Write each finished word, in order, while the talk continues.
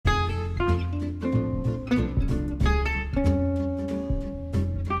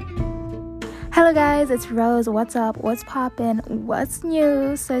Hello guys, it's Rose. What's up? What's poppin'? What's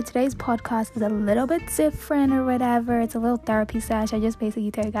new? So today's podcast is a little bit different or whatever. It's a little therapy sesh. I just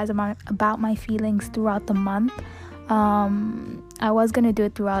basically tell you guys about my feelings throughout the month. I was gonna do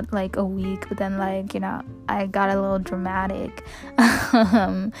it throughout like a week, but then I got a little dramatic.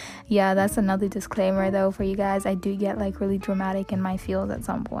 Yeah, that's another disclaimer though for you guys. I do get like really dramatic in my feels at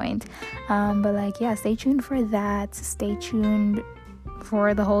some point. But stay tuned for that. Stay tuned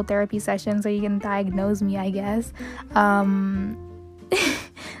for the whole therapy session so you can diagnose me, I guess.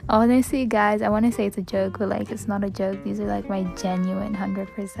 Honestly guys, I want to say it's a joke, but it's not a joke. These are my genuine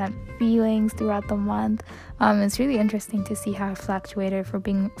 100% feelings throughout the month. It's really interesting to see how I fluctuated from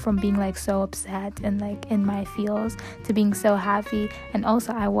being so upset and in my feels to being so happy. And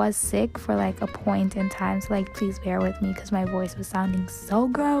also I was sick for a point in time, so please bear with me because my voice was sounding so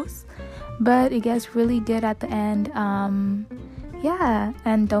gross, but it gets really good at the end. Yeah,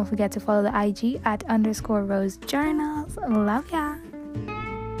 and don't forget to follow the IG at _rosejournals. Love ya.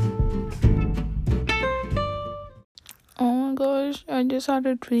 Oh my gosh, I just had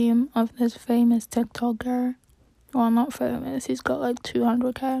a dream of this famous TikToker. Well, not famous, he's got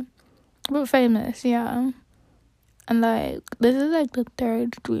 200k, but famous, yeah. And this is the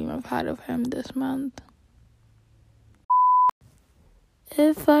third dream I've had of him this month.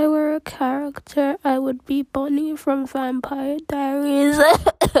 If I were a character, I would be Bonnie from Vampire Diaries.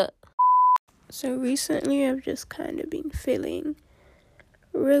 So recently I've just kind of been feeling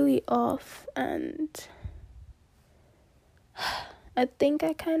really off, and I think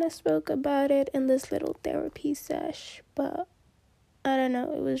I kind of spoke about it in this little therapy sesh, but I don't know,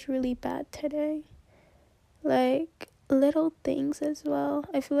 it was really bad today. Little things as well.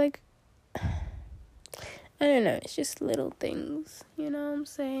 I feel I don't know, it's just little things, you know what I'm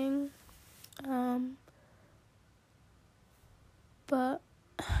saying? But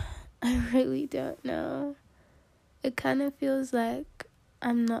I really don't know. It kind of feels like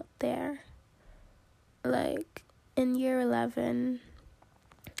I'm not there. In year 11,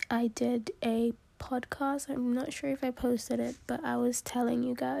 I did a podcast. I'm not sure if I posted it, but I was telling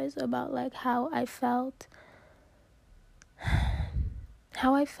you guys about how I felt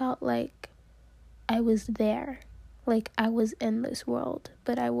I was there. I was in this world,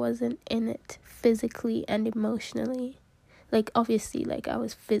 but I wasn't in it physically and emotionally. Obviously, I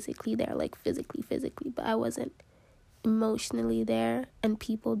was physically there, physically, but I wasn't emotionally there, and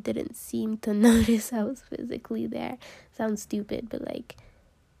people didn't seem to notice I was physically there. Sounds stupid, but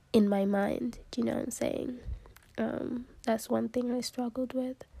in my mind, do you know what I'm saying? That's one thing I struggled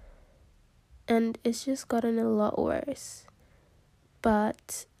with, and it's just gotten a lot worse,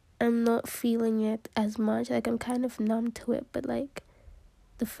 but I'm not feeling it as much. I'm kind of numb to it, but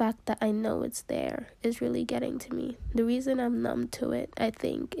the fact that I know it's there is really getting to me. The reason I'm numb to it, I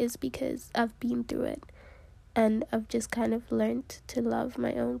think, is because I've been through it, and I've just kind of learned to love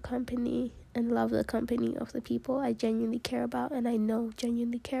my own company and love the company of the people I genuinely care about and I know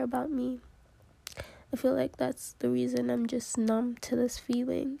genuinely care about me. I feel that's the reason I'm just numb to this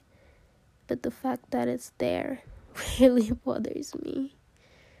feeling, but the fact that it's there really bothers me.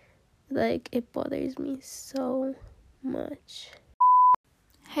 It bothers me so much.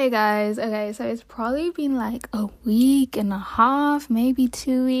 Hey guys, okay, so it's probably been a week and a half, maybe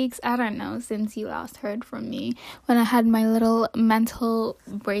 2 weeks, I don't know, since you last heard from me when I had my little mental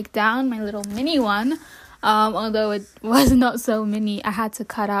breakdown, my little mini one. Although it was not so mini, I had to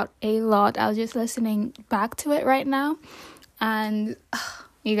cut out a lot. I was just listening back to it right now, and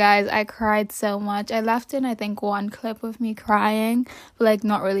you guys, I cried so much. I left in, I think, one clip of me crying, but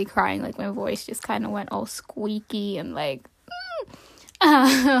not really crying, my voice just kind of went all squeaky and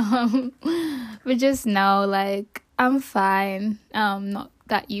but just know, I'm fine. Not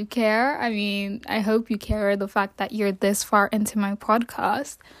that you care. I mean, I hope you care the fact that you're this far into my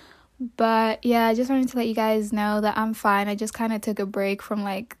podcast. But yeah, I just wanted to let you guys know that I'm fine. I just kind of took a break from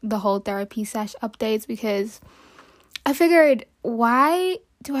the whole therapy sesh updates because I figured, why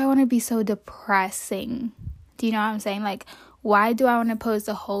do I want to be so depressing? Do you know what I'm saying? Why do I want to post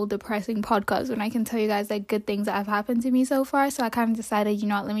a whole depressing podcast when I can tell you guys good things that have happened to me so far? So I kind of decided,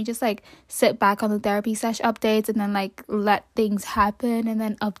 let me just sit back on the therapy sesh updates and then let things happen and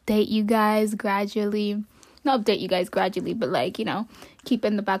then update you guys gradually. Not update you guys gradually, but keep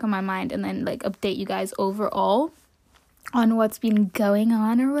in the back of my mind and then update you guys overall on what's been going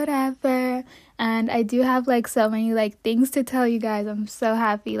on or whatever. And I do have so many things to tell you guys. I'm so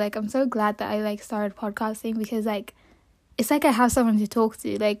happy. I'm so glad that I started podcasting because it's I have someone to talk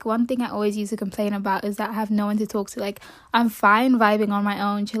to. One thing I always used to complain about is that I have no one to talk to. I'm fine vibing on my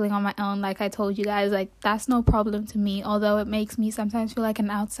own, chilling on my own, I told you guys, that's no problem to me. Although it makes me sometimes feel like an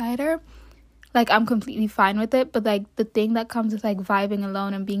outsider, like, I'm completely fine with it. But, like, the thing that comes with, like, vibing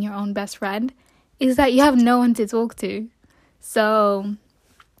alone and being your own best friend is that you have no one to talk to. So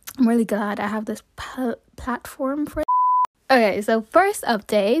I'm really glad I have this platform for it. Okay, so first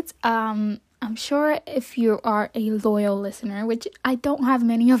update. I'm sure if you are a loyal listener, which I don't have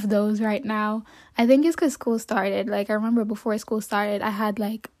many of those right now. I think it's because school started. Like, I remember before school started, I had,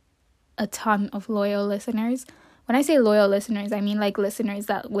 like, a ton of loyal listeners. When I say loyal listeners, I mean, like, listeners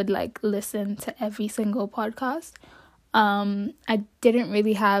that would, like, listen to every single podcast. I didn't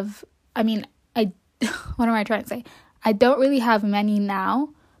really have, I mean, what am I trying to say? I don't really have many now,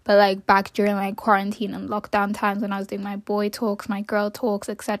 but, like, back during, like, quarantine and lockdown times when I was doing my boy talks, my girl talks,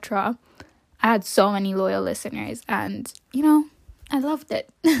 etc., I had so many loyal listeners, and, you know, I loved it.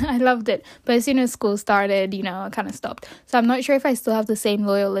 I loved it. But as soon as school started, you know, I kind of stopped. So I'm not sure if I still have the same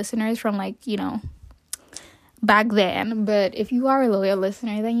loyal listeners from, like, you know, back then. But if you are a loyal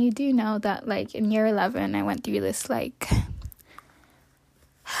listener, then you do know that, like, in year 11, I went through this, like,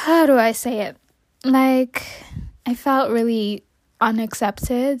 how do I say it? Like, I felt really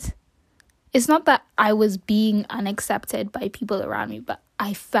unaccepted. It's not that I was being unaccepted by people around me, but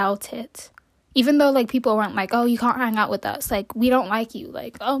I felt it. Even though, like, people weren't like, oh, you can't hang out with us. Like, we don't like you.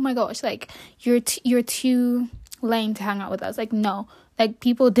 Like, oh, my gosh. Like, you're too lame to hang out with us. Like, no. Like,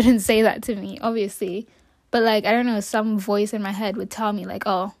 people didn't say that to me, obviously. But, like, I don't know. Some voice in my head would tell me, like,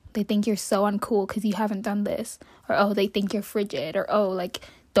 oh, they think you're so uncool because you haven't done this. Or, oh, they think you're frigid. Or, oh, like,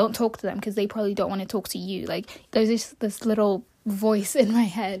 don't talk to them because they probably don't want to talk to you. Like, there's just this little voice in my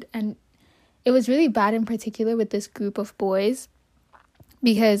head. And it was really bad in particular with this group of boys.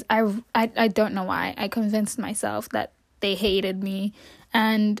 Because I don't know why. I convinced myself that they hated me.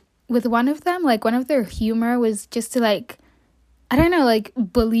 And with one of them, like, one of their humor was just to, like, I don't know, like,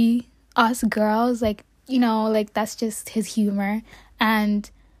 bully us girls. Like, you know, like, that's just his humor. And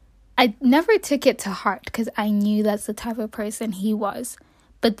I never took it to heart because I knew that's the type of person he was.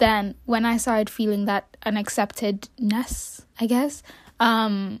 But then when I started feeling that unacceptedness, I guess,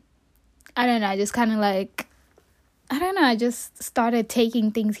 I don't know, I just kind of, like, I just started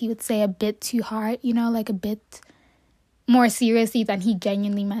taking things he would say a bit too hard, you know, like a bit more seriously than he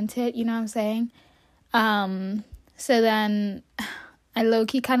genuinely meant it, you know what I'm saying? So then I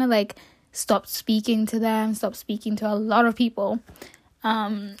low-key kind of, like, stopped speaking to them, stopped speaking to a lot of people.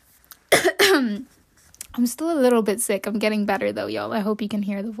 I'm still a little bit sick. I'm getting better, though, y'all. I hope you can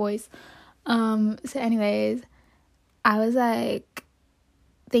hear the voice. So anyways, I was, like,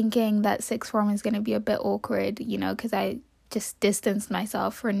 thinking that sixth form is going to be a bit awkward, you know, because I just distanced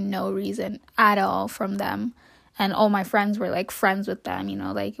myself for no reason at all from them. And all my friends were, like, friends with them, you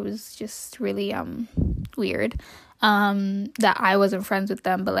know, like, it was just really weird that I wasn't friends with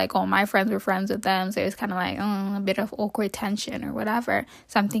them, but, like, all my friends were friends with them. So it was kind of like a bit of awkward tension or whatever.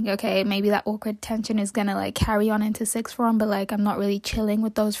 So I'm thinking, okay, maybe that awkward tension is going to, like, carry on into sixth form, but, like, I'm not really chilling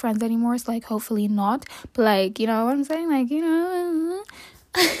with those friends anymore. So, like, hopefully not. But, like, you know what I'm saying? Like, you know...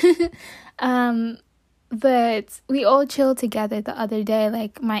 But we all chilled together the other day,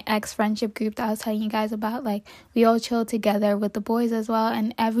 like, my ex-friendship group that I was telling you guys about, like, we all chilled together with the boys as well,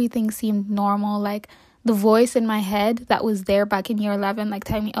 and everything seemed normal. Like, the voice in my head that was there back in year 11, like,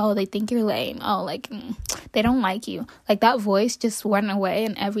 telling me, oh, they think you're lame, oh, like, they don't like you, like, that voice just went away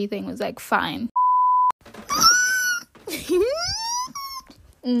and everything was, like, fine.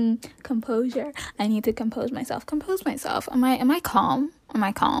 Composure. I need to compose myself. Am I calm?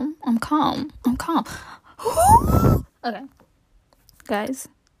 I'm calm. Okay, guys.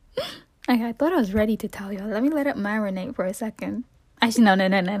 Okay, I thought I was ready to tell y'all. Let me let it marinate for a second. Actually, no. Let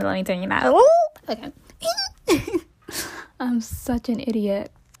me tell you now. Okay. I'm such an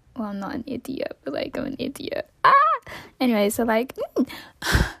idiot. Well, I'm not an idiot, but, like, I'm an idiot. Anyway, so, like,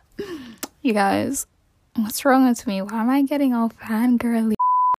 you guys, what's wrong with me? Why am I getting all fangirly?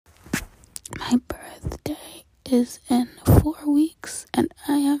 My birthday is in 4 weeks, and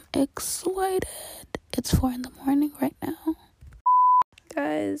I am excited. It's 4 a.m. right now.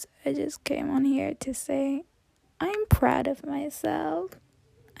 Guys, I just came on here to say I'm proud of myself.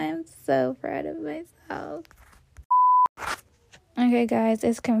 I'm so proud of myself. Okay, guys,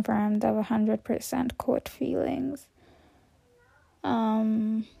 it's confirmed. I've 100% caught feelings.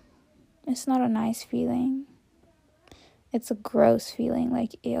 It's not a nice feeling. It's a gross feeling,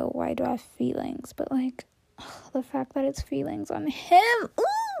 like, ew, why do I have feelings? But, like, the fact that it's feelings on him,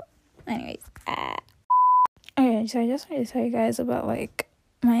 ooh! Anyways, Okay, so I just wanted to tell you guys about, like,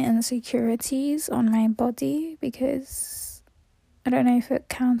 my insecurities on my body, because I don't know if it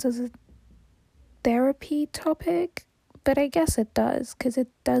counts as a therapy topic, but I guess it does, because it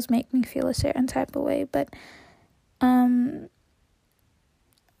does make me feel a certain type of way. But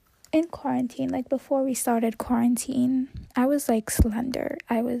in quarantine, like before we started quarantine, I was like slender.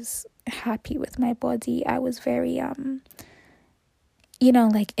 I was happy with my body. I was very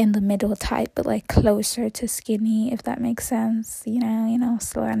like in the middle type, but like closer to skinny, if that makes sense.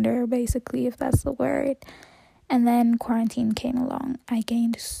 Slender, basically, if that's the word. And then quarantine came along. I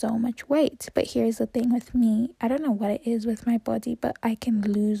gained so much weight. But here's the thing with me. I don't know what it is with my body, but I can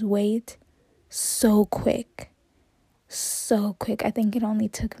lose weight so quick. So quick. I think it only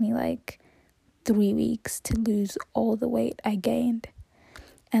took me like 3 weeks to lose all the weight I gained.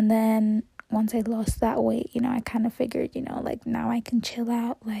 And then once I lost that weight, I kind of figured, like now I can chill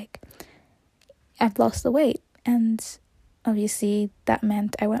out. Like I've lost the weight. And obviously that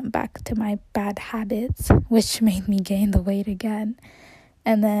meant I went back to my bad habits, which made me gain the weight again.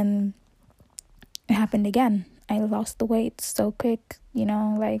 And then it happened again. I lost the weight so quick,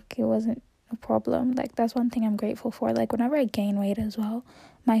 like it wasn't a problem. Like that's one thing I'm grateful for. Like whenever I gain weight as well,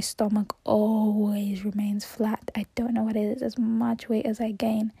 my stomach always remains flat. I don't know what it is. As much weight as I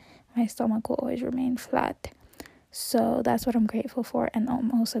gain, my stomach will always remain flat. So that's what I'm grateful for. And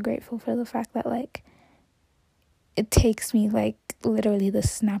I'm also grateful for the fact that like it takes me like literally the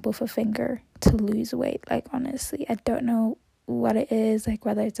snap of a finger to lose weight. Like honestly, I don't know what it is, like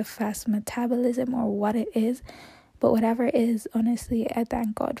whether it's a fast metabolism or what it is, but whatever it is, honestly, I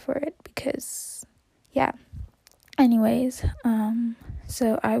thank God for it because yeah. Anyways,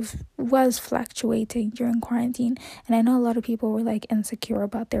 so I was fluctuating during quarantine, and I know a lot of people were like insecure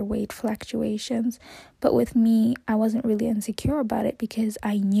about their weight fluctuations, but with me, I wasn't really insecure about it because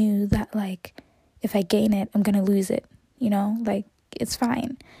I knew that like if I gain it, I'm gonna lose it, like it's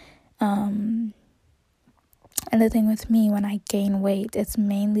fine. And the thing with me, when I gain weight, it's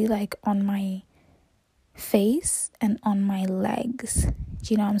mainly like on my face and on my legs.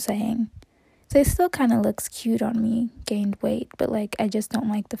 Do you know what I'm saying? So it still kind of looks cute on me, gained weight, but like I just don't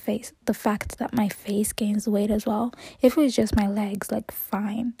like the fact that my face gains weight as well. If it was just my legs, like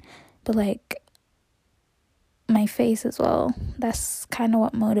fine, but like my face as well, that's kind of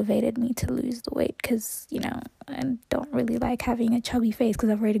what motivated me to lose the weight, because I don't really like having a chubby face because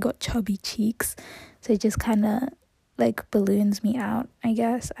I've already got chubby cheeks, so it just kind of like balloons me out, I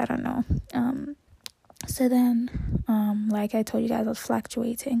guess. I don't know. So then like I told you guys, I was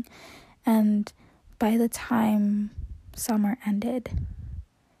fluctuating. And by the time summer ended,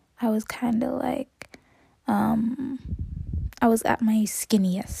 I was kind of like, I was at my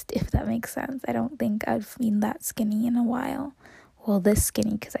skinniest, if that makes sense. I don't think I've been that skinny in a while. Well, this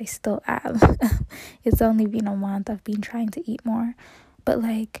skinny, because I still am. It's only been a month. I've been trying to eat more. But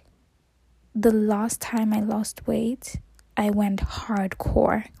like, the last time I lost weight, I went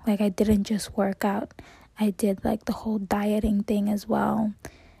hardcore. Like, I didn't just work out. I did like the whole dieting thing as well.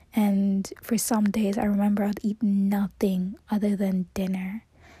 And for some days, I remember I'd eat nothing other than dinner.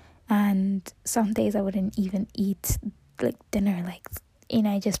 And some days I wouldn't even eat like dinner. Like,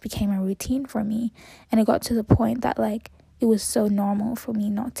 it just became a routine for me. And it got to the point that like, it was so normal for me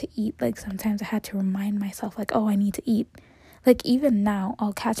not to eat. Like, sometimes I had to remind myself like, oh, I need to eat. Like, even now,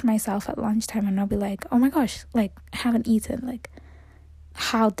 I'll catch myself at lunchtime and I'll be like, oh my gosh, like, I haven't eaten. Like,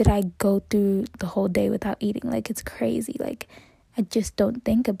 how did I go through the whole day without eating? Like, it's crazy. Like, I just don't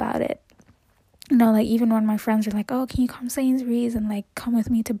think about it. Like, even when my friends are like, oh, can you come Sainsbury's and like come with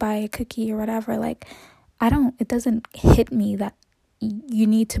me to buy a cookie or whatever, like, it doesn't hit me that you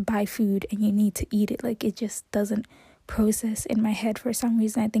need to buy food and you need to eat it. Like, it just doesn't process in my head for some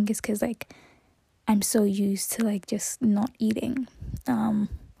reason. I think it's because like I'm so used to like just not eating.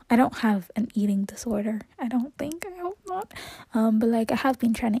 I don't have an eating disorder, I don't think. I hope not. But like, I have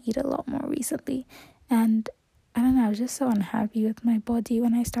been trying to eat a lot more recently, and I don't know, I was just so unhappy with my body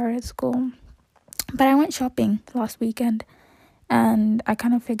when I started school. But I went shopping last weekend, and I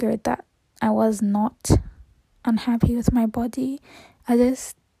kind of figured that I was not unhappy with my body. I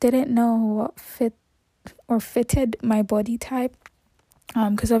just didn't know what fitted my body type.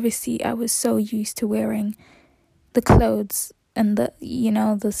 Because obviously I was so used to wearing the clothes and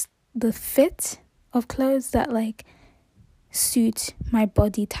the fit of clothes that like suit my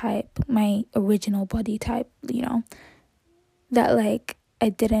body type, my original body type, that like I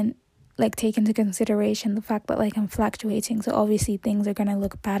didn't like take into consideration the fact that like I'm fluctuating, so obviously things are gonna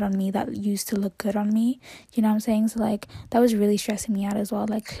look bad on me that used to look good on me. You know what I'm saying? So like that was really stressing me out as well.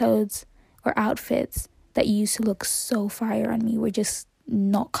 Like, clothes or outfits that used to look so fire on me were just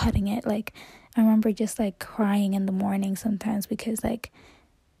not cutting it. Like, I remember just like crying in the morning sometimes because like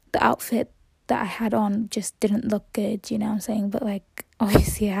the outfit that I had on just didn't look good, you know what I'm saying? But like,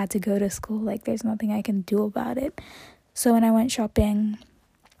 obviously I had to go to school. Like, there's nothing I can do about it. So when I went shopping,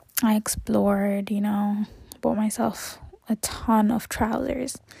 I explored, bought myself a ton of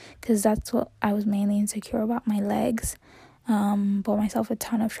trousers, because that's what I was mainly insecure about, my legs. Bought myself a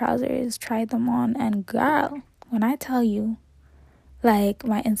ton of trousers, tried them on, and girl, when I tell you, like,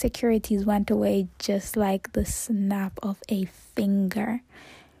 my insecurities went away just like the snap of a finger.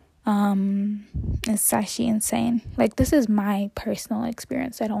 It's actually insane. Like, this is my personal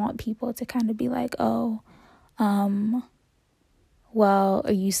experience. I don't want people to kind of be like, oh, well,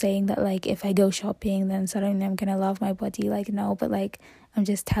 are you saying that, like, if I go shopping, then suddenly I'm gonna love my body? Like, no, but, like, I'm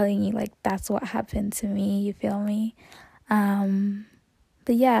just telling you, like, that's what happened to me, you feel me?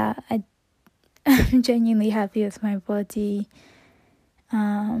 But yeah, I'm genuinely happy with my body.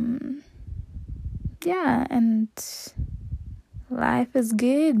 Yeah, and life is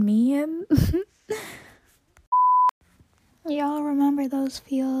good, man. Y'all remember those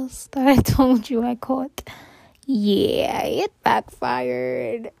feels that I told you I caught? Yeah, it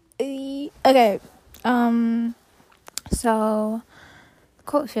backfired. Okay, so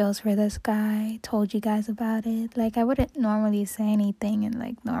quote feels for this guy. Told you guys about it. Like, I wouldn't normally say anything in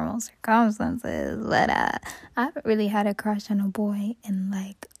like normal circumstances, but I haven't really had a crush on a boy in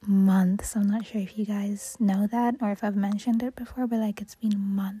like months. I'm not sure if you guys know that or if I've mentioned it before, but like, it's been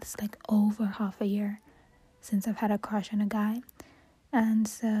months, like over half a year since I've had a crush on a guy. And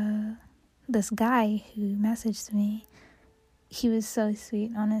so this guy who messaged me, he was so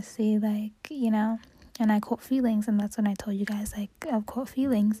sweet, honestly, like, you know, and I caught feelings, and that's when I told you guys, like, I've caught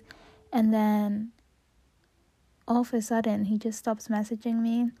feelings. And then all of a sudden he just stops messaging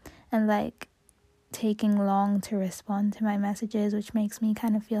me and like taking long to respond to my messages, which makes me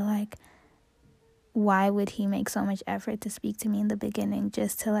kind of feel like, why would he make so much effort to speak to me in the beginning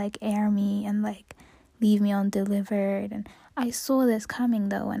just to like air me and like leave me undelivered? And I saw this coming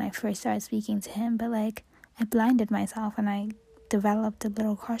though when I first started speaking to him, but like, I blinded myself and I developed a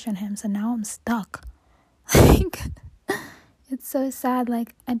little crush on him, so now I'm stuck. Like, it's so sad.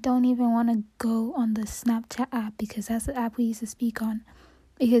 Like, I don't even want to go on the Snapchat app, because that's the app we used to speak on,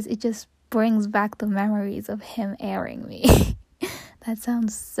 because it just brings back the memories of him airing me. That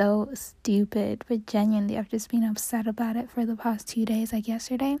sounds so stupid, but genuinely, I've just been upset about it for the past 2 days. Like,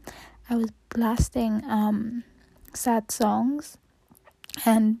 yesterday, I was blasting sad songs,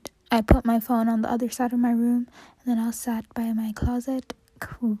 and I put my phone on the other side of my room, and then I was sat by my closet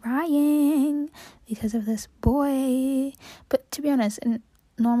crying because of this boy. But to be honest, in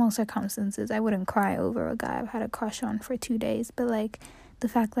normal circumstances, I wouldn't cry over a guy I've had a crush on for 2 days. But like, the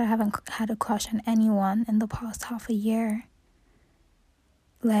fact that I haven't had a crush on anyone in the past half a year,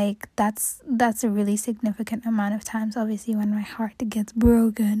 like, that's a really significant amount of times. Obviously, when my heart gets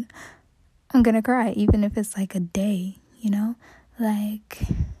broken, I'm gonna cry, even if it's like a day, you know? Like,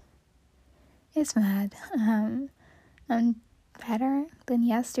 it's mad. I'm better than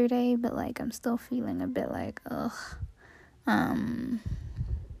yesterday, but like, I'm still feeling a bit like, ugh.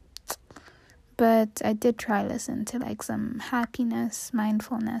 But I did try listen to like some happiness,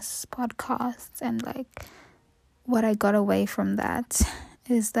 mindfulness podcasts, and like, what I got away from that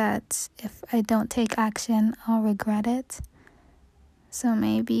is that if I don't take action, I'll regret it. So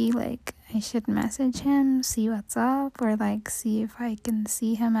maybe like, I should message him, see what's up, or like see if I can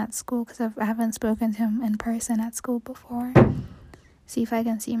see him at school, because I haven't spoken to him in person at school before. See if I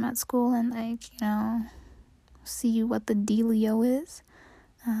can see him at school and like, you know, see what the dealio is.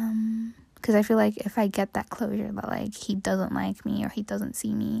 Because I feel like if I get that closure that like, he doesn't like me or he doesn't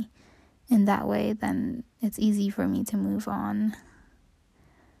see me in that way, then it's easy for me to move on.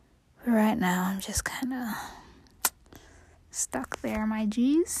 But right now, I'm just kind of stuck there, my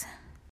G's.